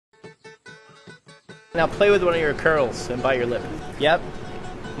Now play with one of your curls and bite your lip. Yep.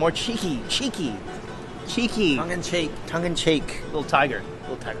 More cheeky. Tongue in cheek. Little tiger.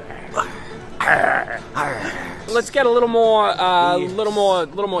 Let's get a little more,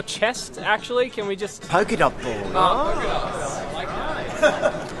 little more chest. Actually, can we just Polka dot ball.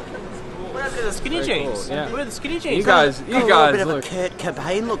 What happened to the skinny jeans? Cool, yeah. Where are the skinny jeans? You guys, Got a little bit of a Kurt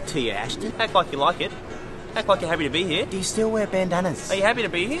Cobain look to you, Ashton. Act like you like it. Act like you're happy to be here. Do you still wear bandanas? Are you happy to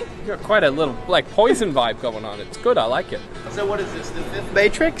be here? You got quite a little like poison vibe going on. It's good. I like it. So what is this? The fifth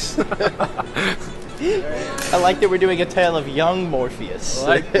Matrix? I like that we're doing a tale of young Morpheus. I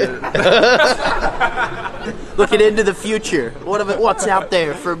like it. Looking into the future. What's out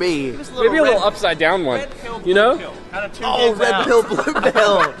there for me? Maybe a little upside down one. You know? Oh, red pill, blue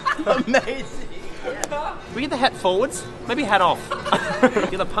pill. Amazing. We get the hat forwards. Maybe hat off.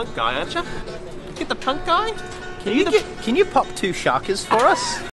 You're the punk guy, aren't you? Get the punk guy. Can you pop 2 shakas for us?